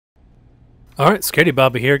Alright, Scaredy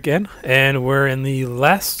Bobby here again, and we're in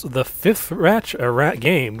the fifth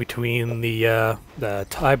game between the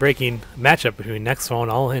tie-breaking matchup between Nexzil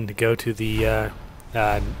and All In to go to the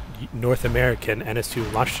North American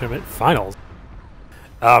NS2 Launch Tournament finals.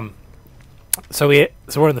 So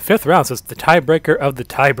we're in the fifth round, so it's the tiebreaker of the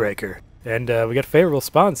tiebreaker, and we got favorable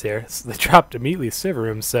spawns here. So they dropped immediately server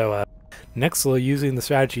rooms, so Nexzil using the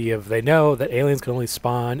strategy of they know that aliens can only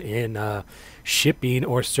spawn in shipping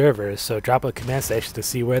or servers, so drop a command station to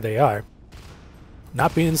see where they are.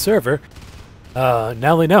 Not being in server,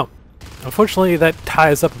 now they know. Unfortunately, that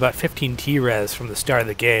ties up about 15 T-res from the start of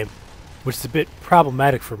the game, which is a bit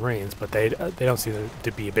problematic for Marines, but they don't seem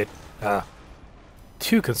to be a bit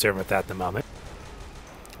too concerned with that at the moment.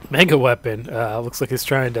 Mega Weapon looks like he's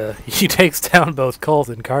trying to... he takes down both Colt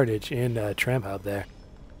and Carnage in Tram Hub there.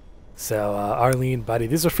 So Arlene, Buddy,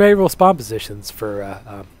 these are favorable spawn positions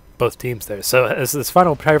for both teams there. So as this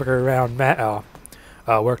final tiebreaker round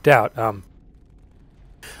worked out,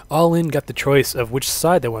 All In got the choice of which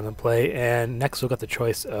side they wanted to play, and Nexzil got the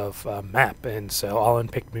choice of map. And so All In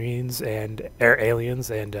picked Marines and Air Aliens,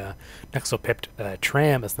 and Nexzil picked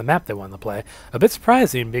Tram as the map they wanted to play. A bit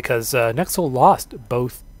surprising because Nexzil lost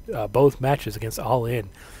both matches against All In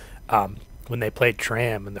when they played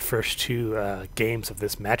Tram in the first two games of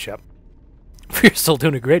this matchup. We're still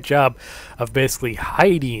doing a great job of basically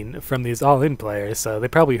hiding from these all-in players, so they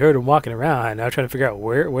probably heard him walking around and now trying to figure out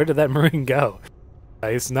where did that Marine go.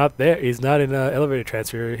 He's not there. He's not in elevator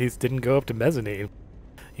transfer. He didn't go up to mezzanine.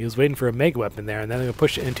 He was waiting for a Mega Weapon there, and then they're going to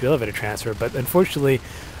push it into elevator transfer, but unfortunately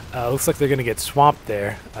looks like they're going to get swamped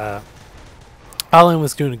there. All-in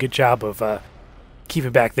was doing a good job of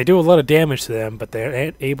keeping back. They do a lot of damage to them, but they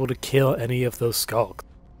aren't able to kill any of those skulks.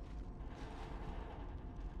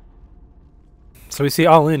 So we see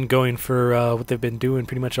All In going for what they've been doing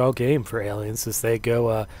pretty much all game for aliens, as they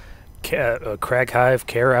go Crag Hive,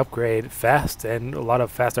 Care Upgrade, fast, and a lot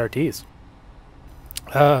of fast RTs.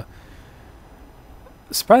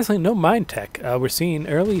 Surprisingly, no Mine Tech. We're seeing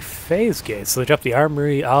early phase gates, so they dropped the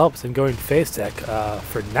Armory Alps and going phase tech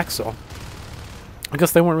for Nexzil. I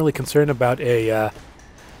guess they weren't really concerned about a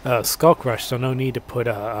Skulk Rush, so no need to put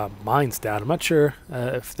mines down. I'm not sure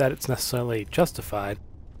if that's necessarily justified.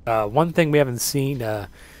 One thing we haven't seen,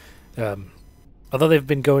 although they've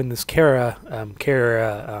been going this Kara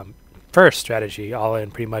first strategy all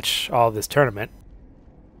in pretty much all of this tournament,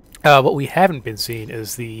 what we haven't been seeing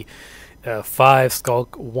is the 5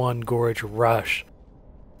 Skulk 1 Gorge Rush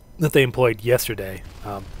that they employed yesterday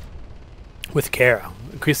with Kara.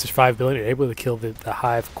 Increased their 5 billion, able to kill the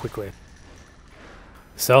Hive quickly.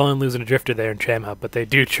 Sullen losing a Drifter there in Tram Hub, but they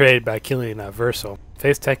do trade by killing Versal.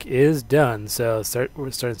 Phase Tech is done, so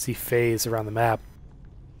we're starting to see phase around the map.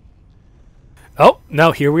 Oh,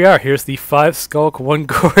 now here we are. Here's the 5 Skulk 1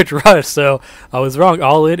 Gorge Rush, so I was wrong.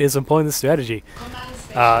 All In is employing the strategy.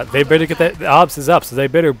 They better get that. The Obs is up, so they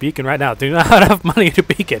better beacon right now. Do not have enough money to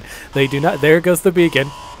beacon. They do not. There goes the beacon.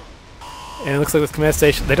 And it looks like this command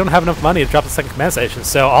station, they don't have enough money to drop the second command station,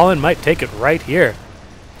 so All In might take it right here.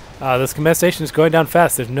 This command station is going down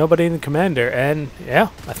fast. There's nobody in the commander, and yeah,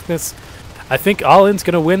 I think All In's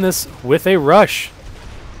gonna win this with a rush.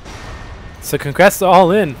 So congrats to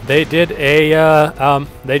All In. They did a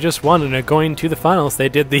they just won and are going to the finals. They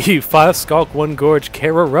did the 5 Skulk 1 Gorge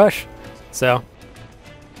Kara Rush. So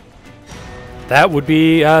that would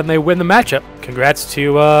be they win the matchup. Congrats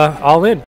to All In.